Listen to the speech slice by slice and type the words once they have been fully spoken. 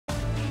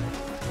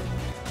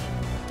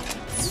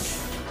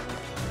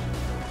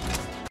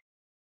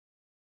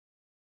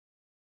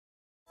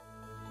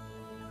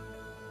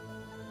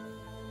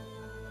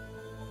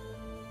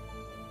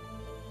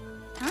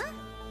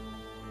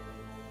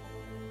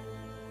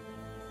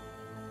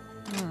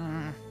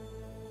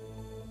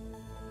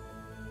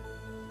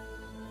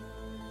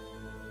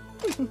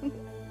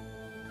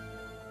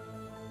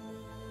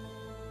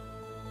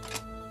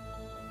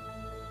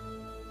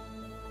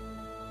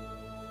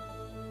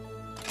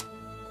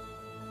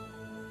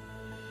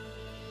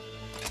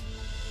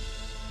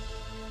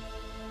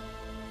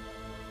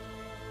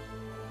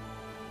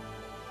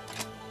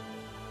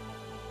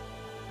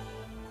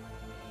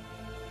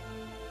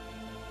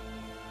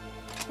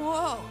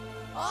Whoa,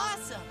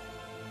 awesome!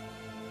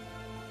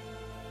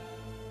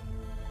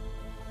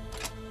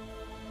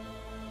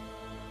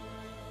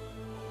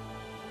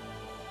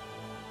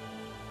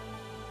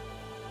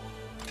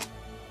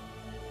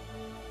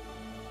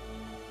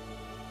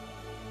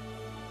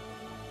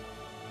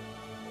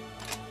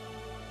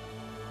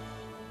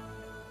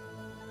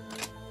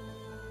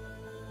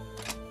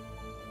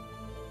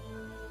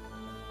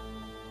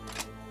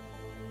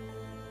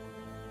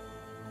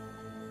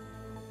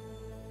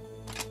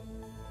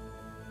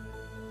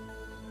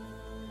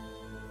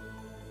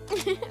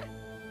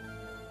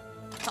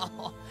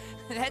 Oh,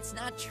 that's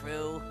not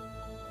true.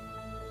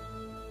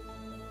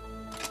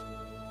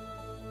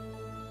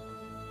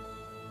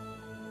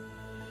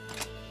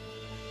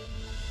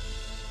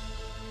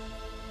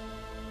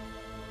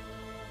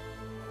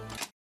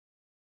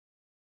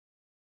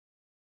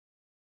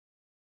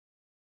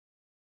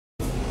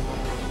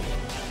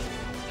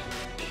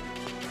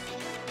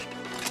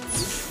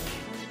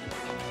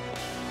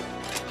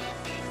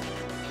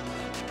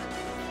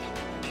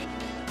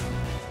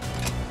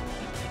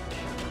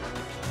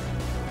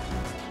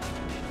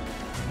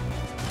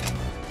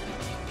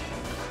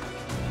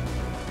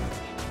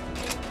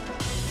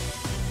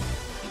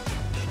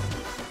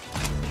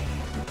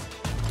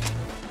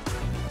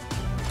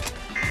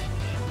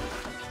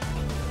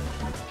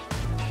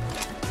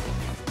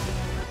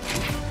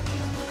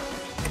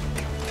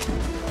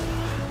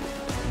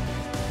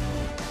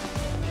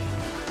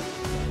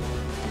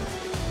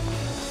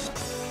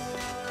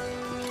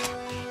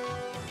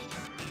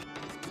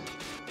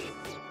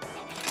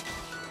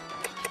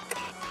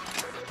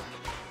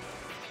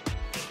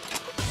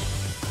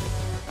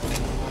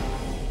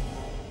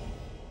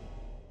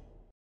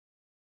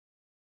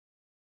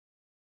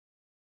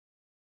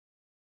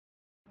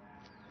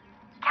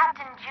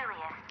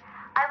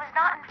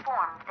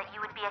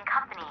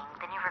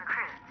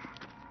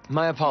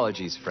 My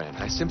apologies, friend.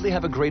 I simply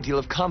have a great deal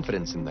of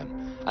confidence in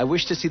them. I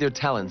wish to see their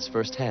talents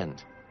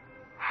firsthand.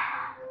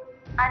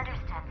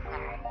 Understood,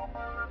 sir.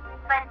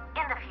 But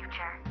in the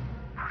future,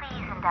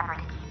 please endeavor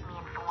to keep me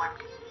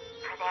informed,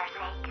 for their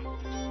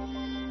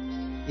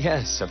sake.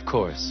 Yes, of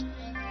course.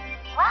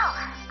 Well,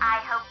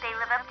 I hope they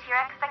live up to your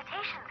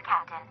expectations,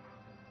 Captain.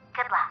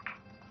 Good luck.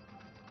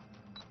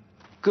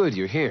 Good,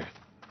 you're here.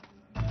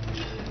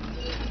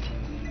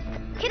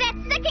 Cadet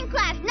Second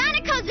Class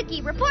Nana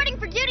Kozuki reporting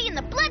for duty in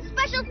the Blood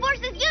Special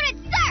Forces Unit,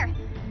 sir!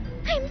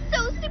 I'm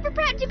so super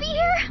proud to be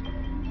here!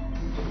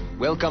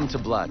 Welcome to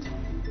Blood.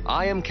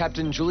 I am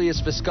Captain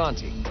Julius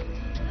Visconti.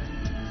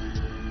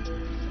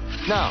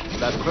 Now,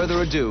 without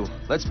further ado,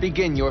 let's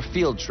begin your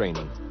field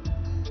training.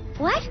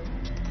 What?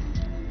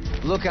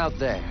 Look out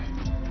there.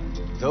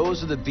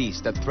 Those are the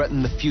beasts that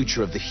threaten the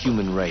future of the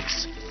human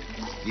race.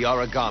 The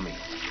Origami.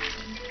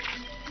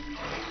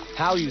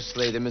 How you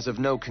slay them is of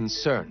no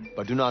concern,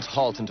 but do not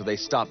halt until they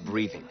stop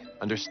breathing.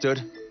 Understood?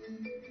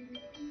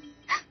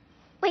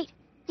 Wait,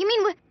 you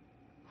mean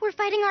we're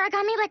fighting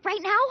Origami like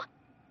right now?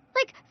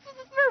 Like,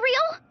 for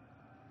real?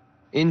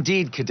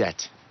 Indeed,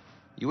 Cadet.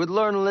 You would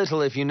learn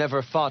little if you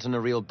never fought on a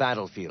real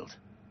battlefield.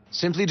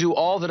 Simply do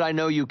all that I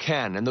know you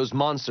can, and those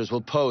monsters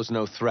will pose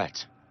no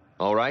threat.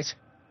 All right?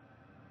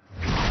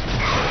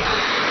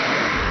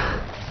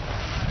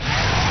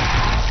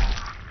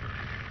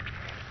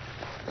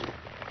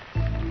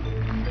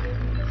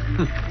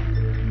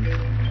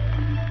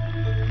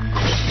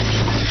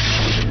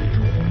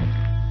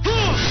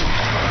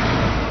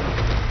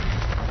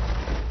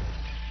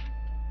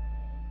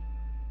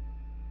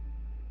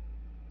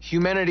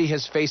 Humanity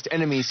has faced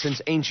enemies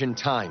since ancient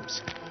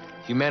times.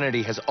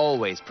 Humanity has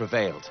always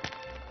prevailed.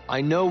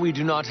 I know we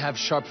do not have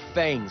sharp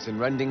fangs and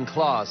rending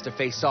claws to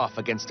face off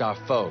against our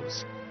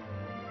foes.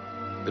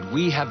 But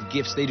we have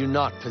gifts they do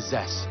not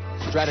possess.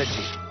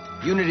 Strategy,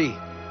 unity,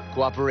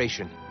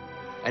 cooperation.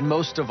 And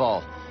most of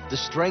all, the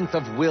strength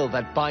of will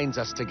that binds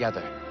us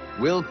together.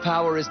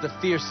 Willpower is the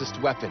fiercest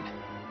weapon.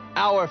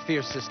 Our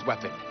fiercest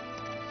weapon.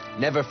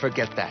 Never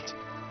forget that.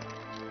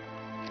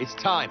 It's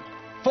time.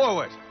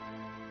 Forward!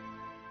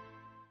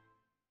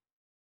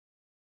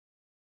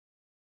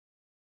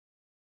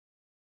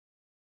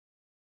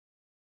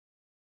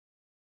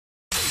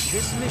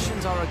 This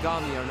mission's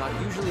Origami are not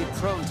usually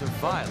prone to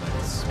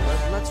violence,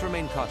 but let's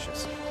remain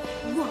cautious.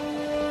 Whoa!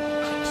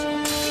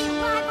 Actually,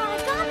 live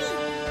Origami!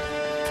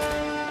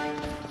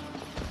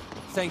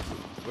 Thank you.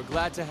 We're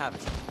glad to have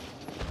it. Stay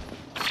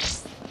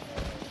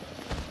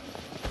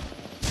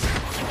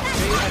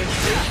at a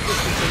safe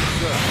distance and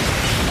good.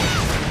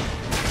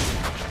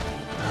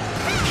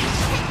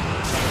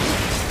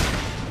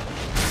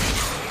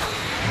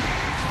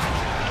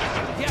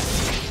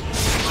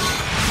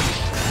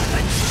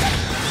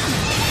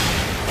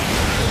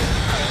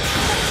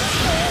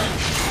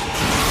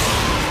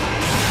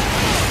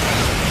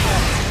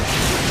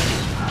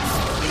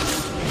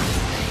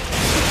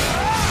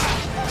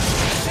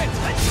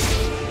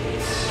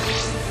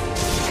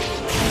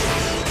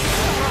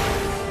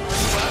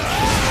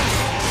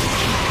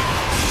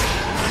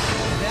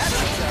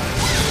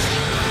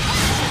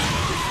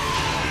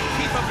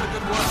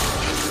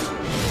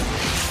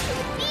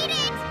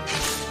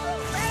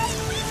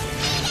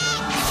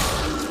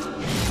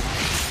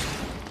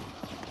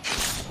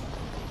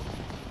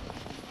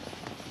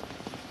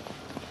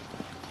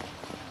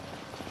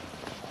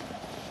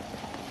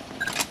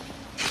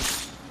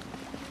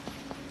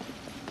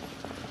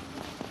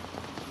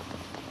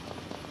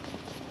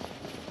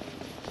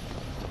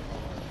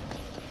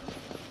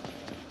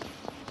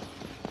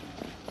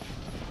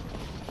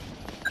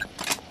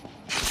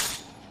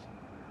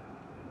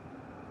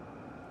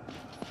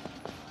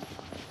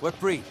 What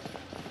breed?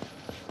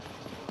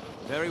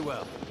 Very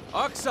well.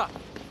 Arcs up!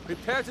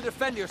 Prepare to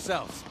defend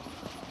yourselves!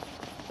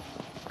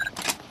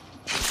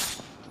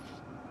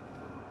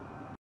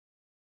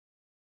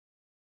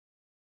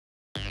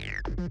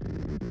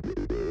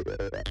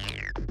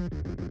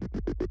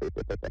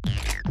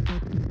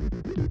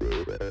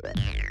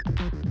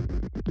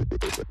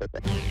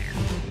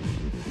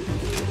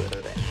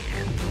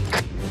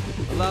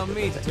 Allow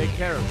me to take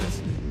care of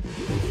this.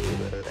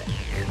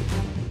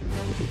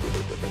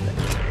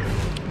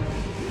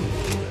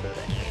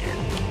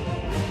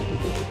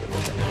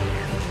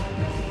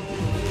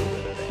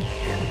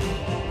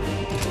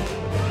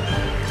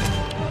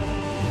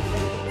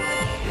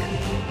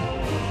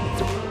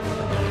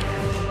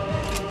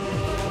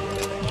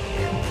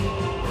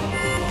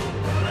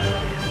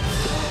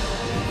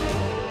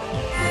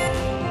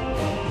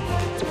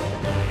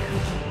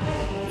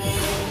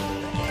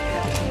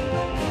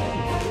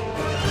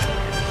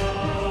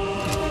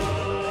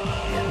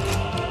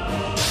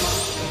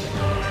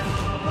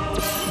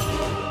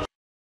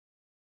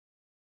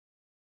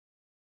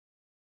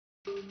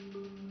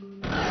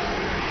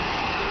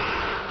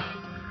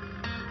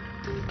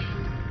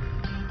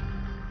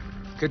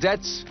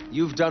 Cadets,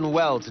 you've done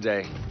well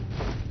today.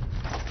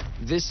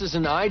 This is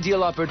an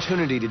ideal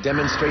opportunity to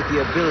demonstrate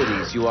the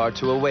abilities you are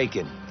to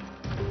awaken.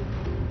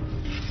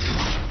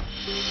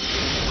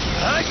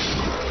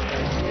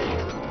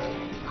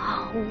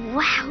 Oh,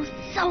 wow,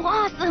 so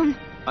awesome!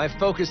 I've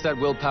focused that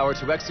willpower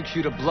to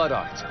execute a blood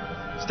art.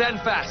 Stand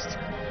fast!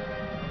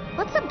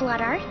 What's a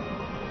blood art?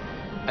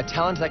 A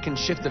talent that can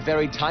shift the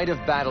very tide of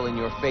battle in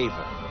your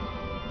favor.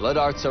 Blood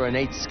arts are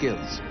innate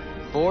skills,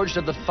 forged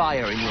of the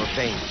fire in your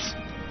veins.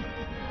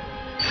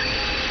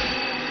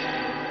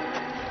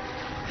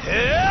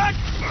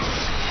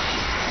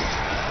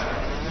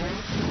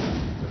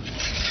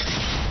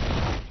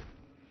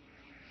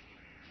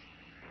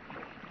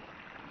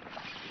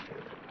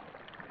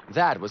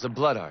 That was a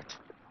blood art.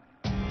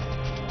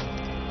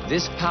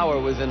 This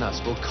power within us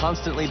will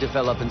constantly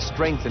develop and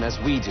strengthen as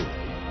we do.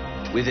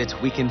 With it,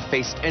 we can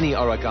face any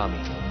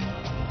origami.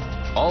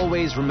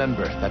 Always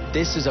remember that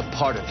this is a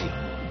part of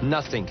you.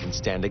 Nothing can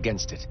stand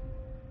against it.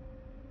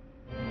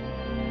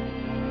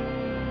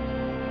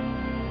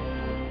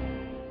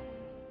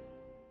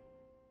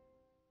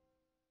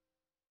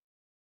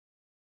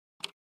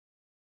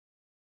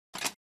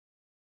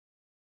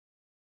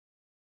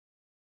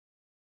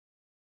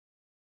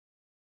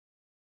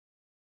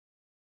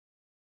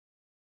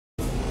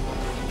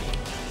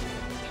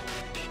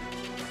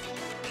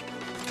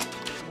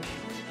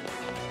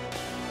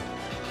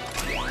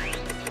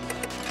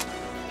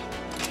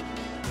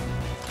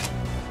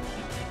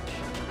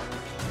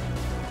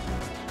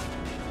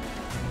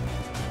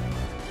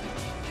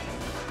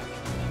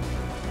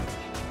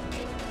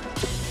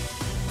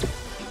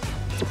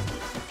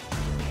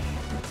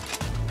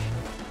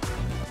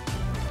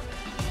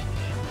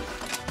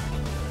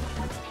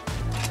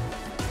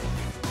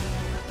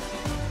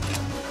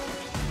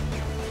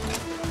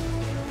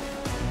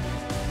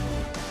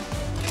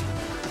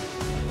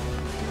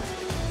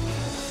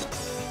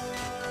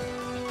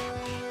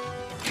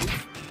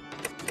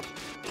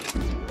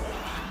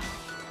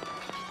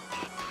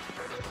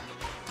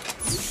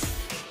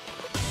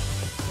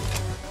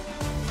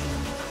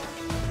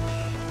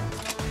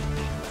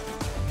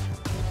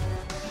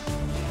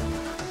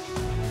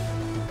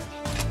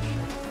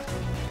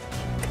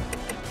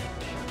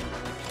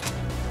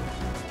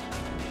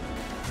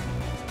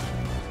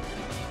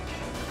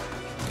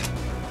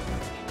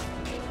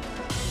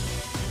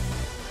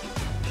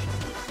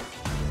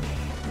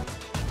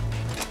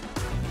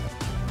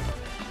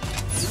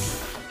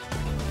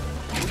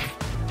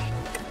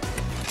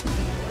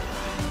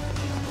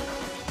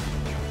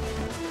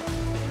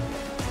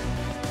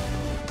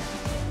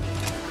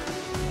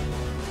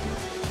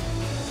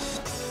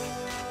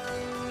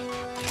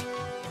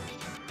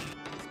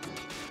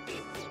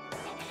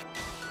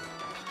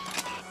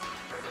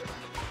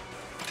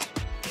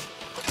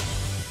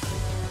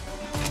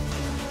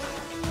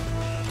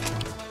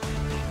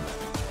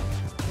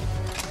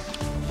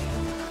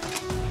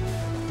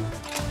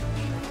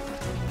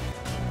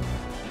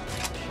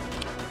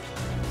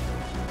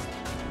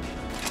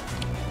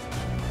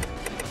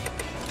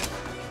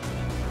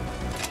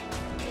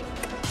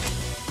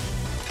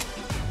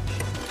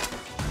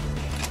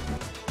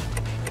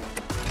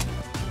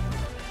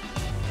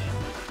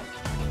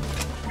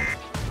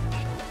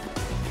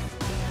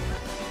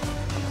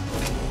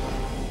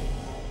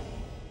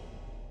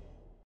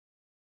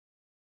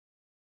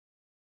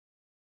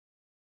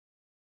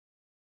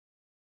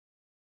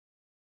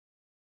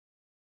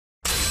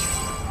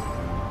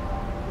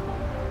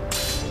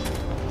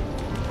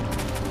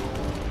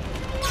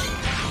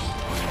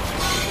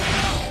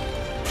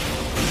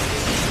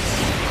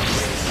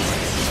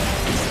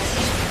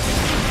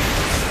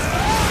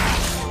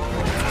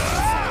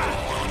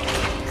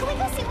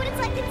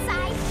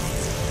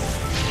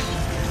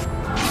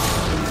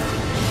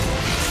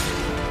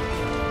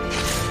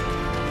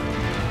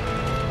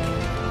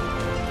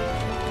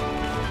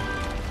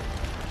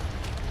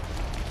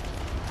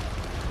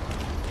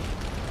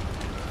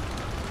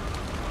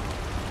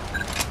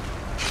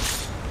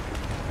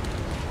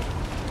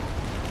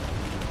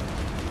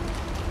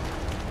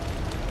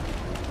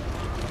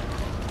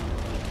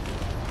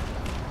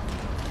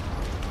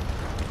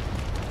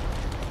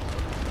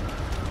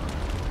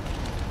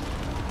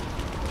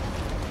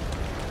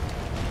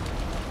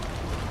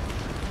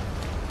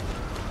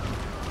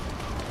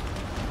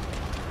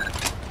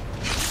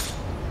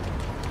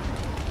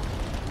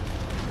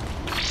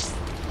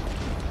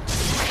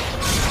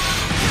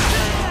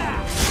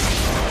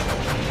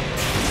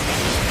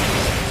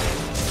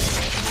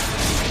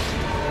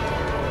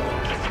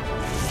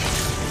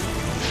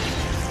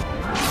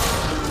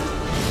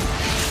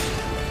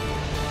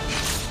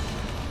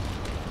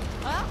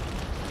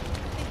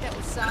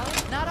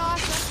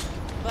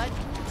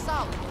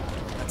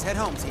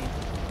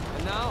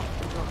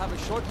 now. We'll have a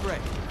short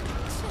break.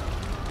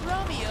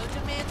 Romeo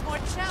demands more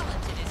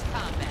challenge in his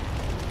combat.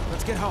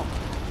 Let's get home.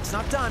 It's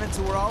not done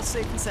until we're all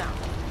safe and sound.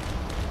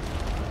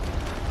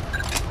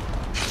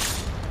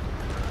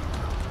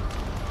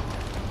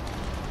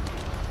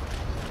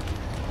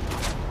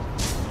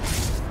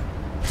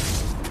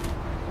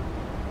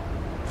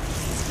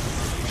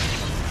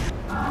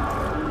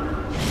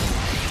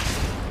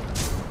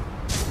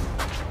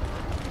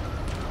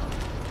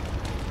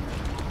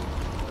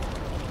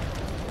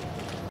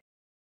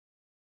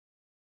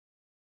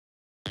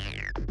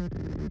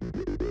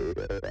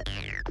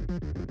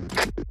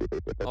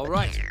 All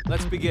right,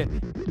 let's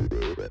begin.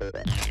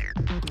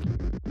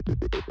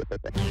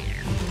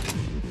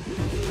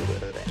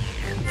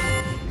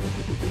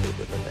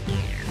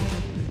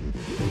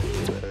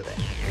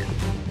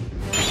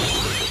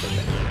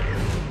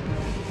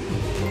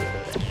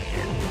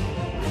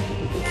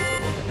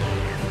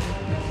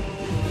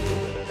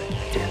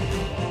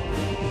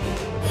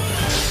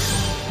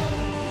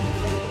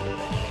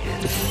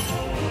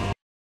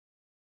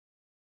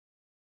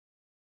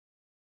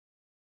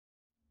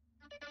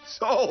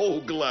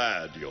 So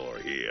glad you're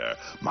here.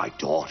 My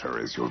daughter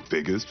is your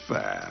biggest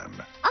fan.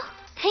 Oh,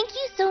 thank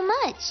you so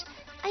much.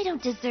 I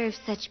don't deserve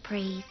such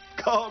praise.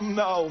 Come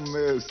now,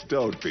 miss.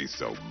 Don't be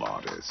so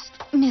modest.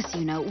 Miss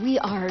Yuno, we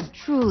are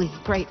truly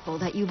grateful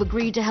that you've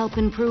agreed to help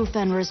improve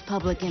Fenrir's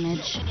public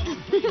image.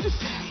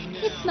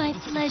 It's my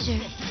pleasure.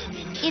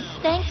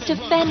 It's thanks to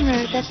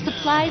Fenrir that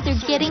supplies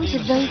are getting to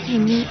those who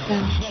need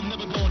them.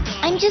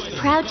 I'm just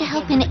proud to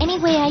help in any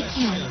way I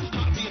can.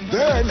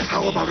 Then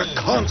how about a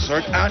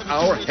concert at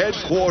our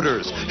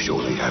headquarters?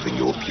 Surely having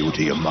your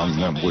beauty among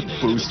them would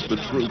boost the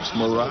troops'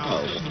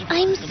 morale.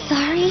 I'm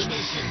sorry.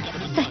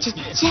 Such a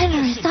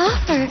generous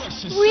offer.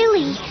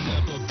 Really.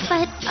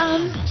 But,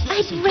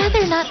 I'd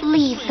rather not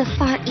leave the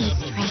Far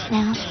East right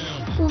now.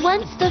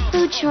 Once the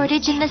food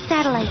shortage in the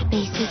satellite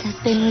bases has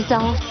been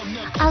resolved,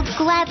 I'll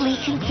gladly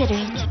consider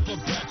it.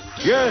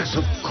 Yes,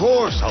 of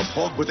course. I'll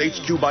talk with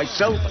HQ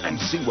myself and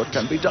see what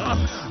can be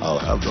done. I'll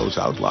have those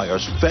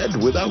outliers fed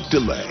without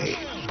delay.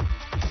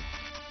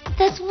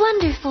 That's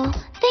wonderful.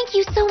 Thank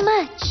you so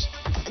much.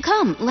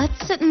 Come,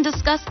 let's sit and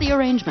discuss the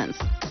arrangements.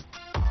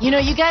 You know,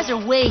 you guys are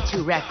way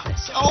too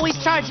reckless.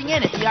 Always charging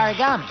in at the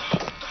origami.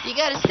 You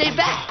gotta stay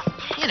back.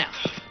 You know,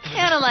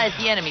 analyze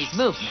the enemy's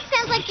movement.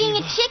 Sounds like being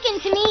a chicken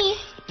to me.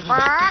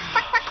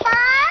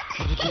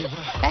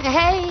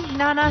 Hey,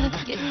 no,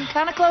 getting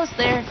kind of close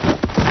there.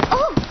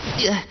 Oh!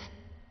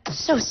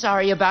 So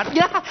sorry about it.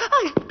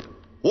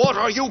 What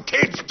are you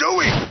kids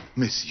doing?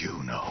 Miss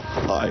Yuno,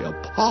 I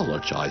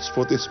apologize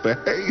for this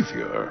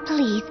behavior.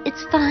 Please,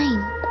 it's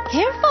fine.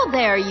 Careful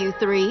there, you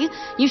three.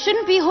 You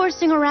shouldn't be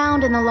horsing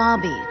around in the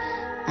lobby.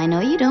 I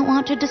know you don't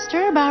want to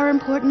disturb our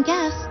important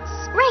guests.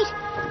 Right.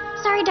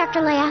 Sorry,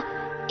 Dr. Leia.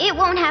 It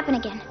won't happen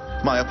again.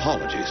 My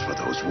apologies for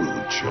those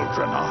rude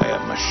children. I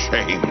am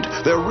ashamed.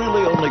 They're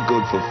really only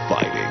good for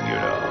fighting, you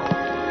know.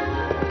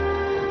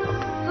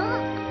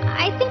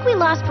 I think we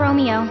lost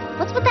Romeo.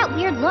 What's with that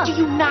weird look? Do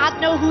you not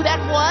know who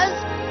that was?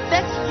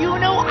 That's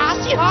Yuno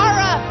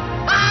Ashihara!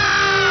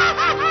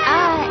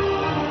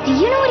 Do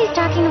you know what he's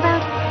talking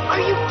about? Are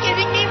you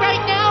kidding me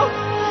right now?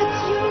 That's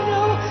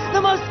Yuno,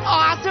 the most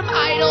awesome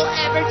idol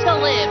ever to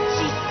live.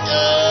 She's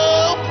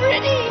so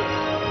pretty.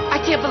 I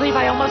can't believe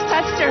I almost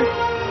touched her.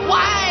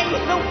 Why?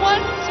 The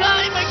one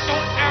time I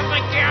don't have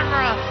my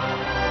camera.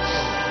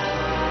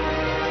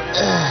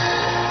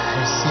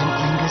 Her scent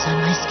lingers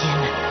on my skin.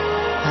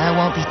 I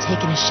won't be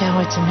taking a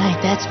shower tonight,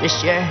 that's for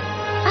sure.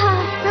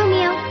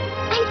 Romeo,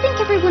 I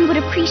think everyone would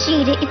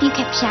appreciate it if you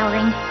kept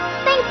showering.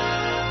 Thanks.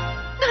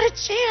 Not a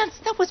chance.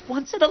 That was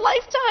once in a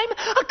lifetime.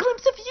 A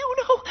glimpse of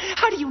Yuno.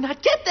 How do you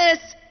not get this?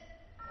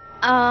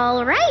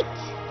 All right.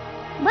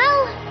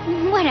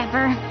 Well,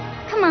 whatever.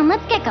 Come on,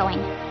 let's get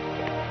going.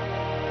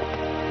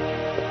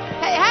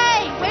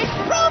 Hey, wait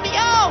for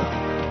Romeo!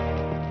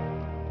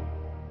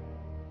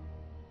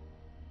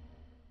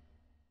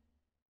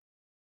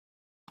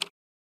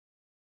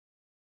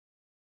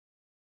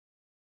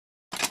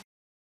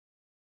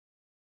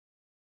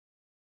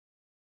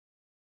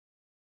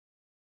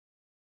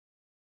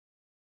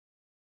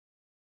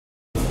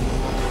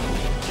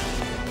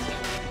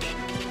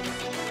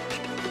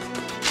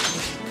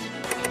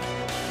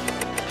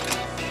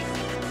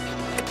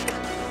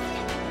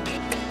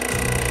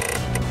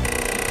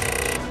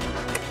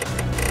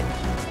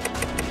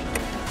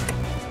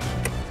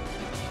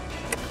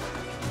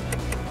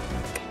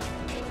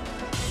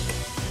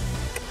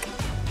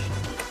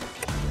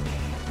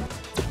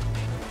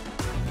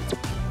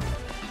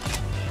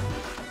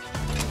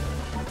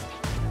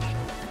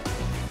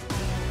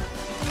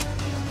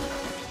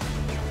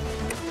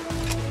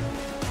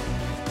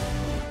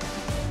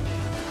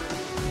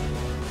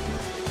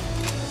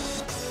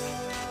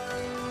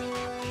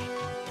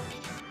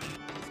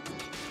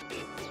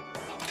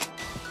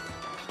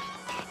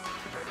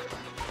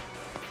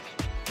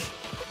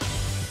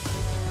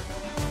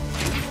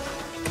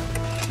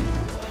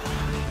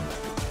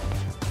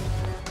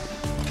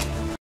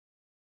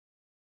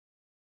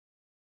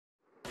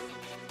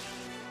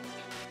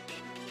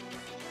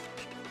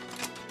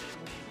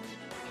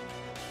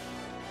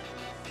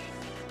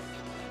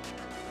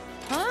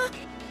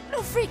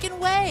 No freaking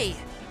way!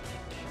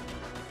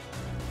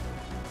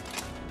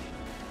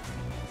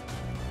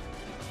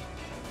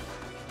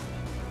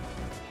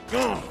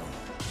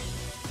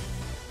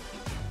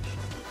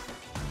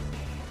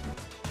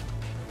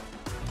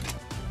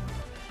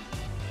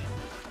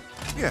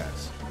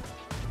 Yes.